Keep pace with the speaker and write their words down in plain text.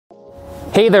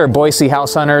Hey there, Boise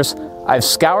house hunters. I've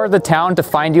scoured the town to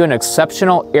find you an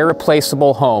exceptional,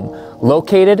 irreplaceable home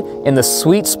located in the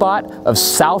sweet spot of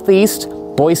southeast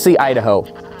Boise, Idaho.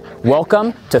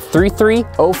 Welcome to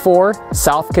 3304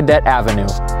 South Cadet Avenue.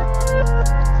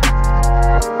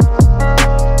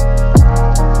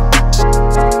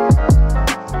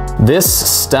 This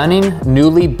stunning,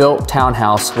 newly built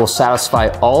townhouse will satisfy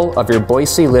all of your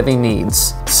Boise living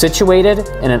needs. Situated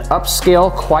in an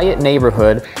upscale, quiet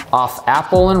neighborhood off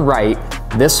Apple and Wright,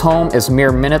 this home is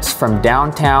mere minutes from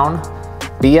downtown,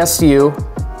 BSU,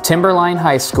 Timberline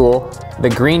High School, the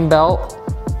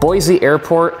Greenbelt, Boise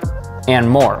Airport, and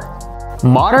more.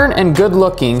 Modern and good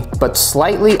looking, but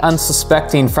slightly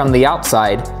unsuspecting from the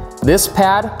outside, this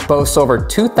pad boasts over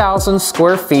 2,000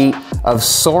 square feet of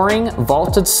soaring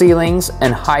vaulted ceilings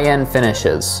and high-end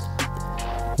finishes.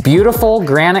 Beautiful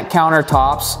granite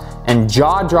countertops and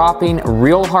jaw-dropping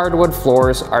real hardwood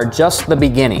floors are just the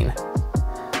beginning.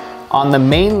 On the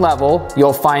main level,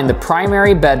 you'll find the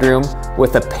primary bedroom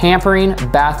with a pampering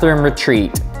bathroom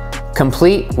retreat,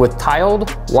 complete with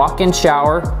tiled walk-in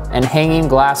shower and hanging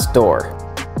glass door.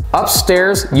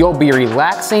 Upstairs, you'll be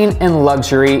relaxing in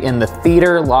luxury in the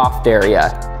theater loft area.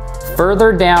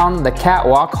 Further down the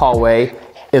catwalk hallway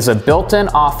is a built-in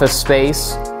office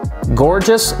space,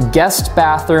 gorgeous guest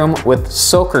bathroom with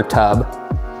soaker tub,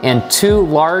 and two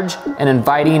large and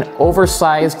inviting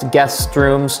oversized guest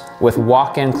rooms with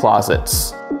walk-in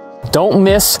closets. Don't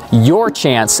miss your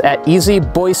chance at easy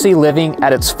Boise living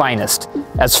at its finest,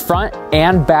 as front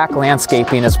and back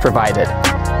landscaping is provided.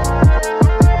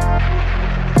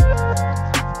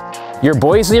 Your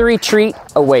Boise retreat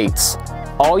awaits.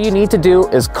 All you need to do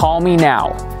is call me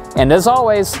now. And as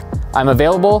always, I'm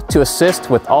available to assist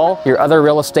with all your other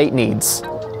real estate needs.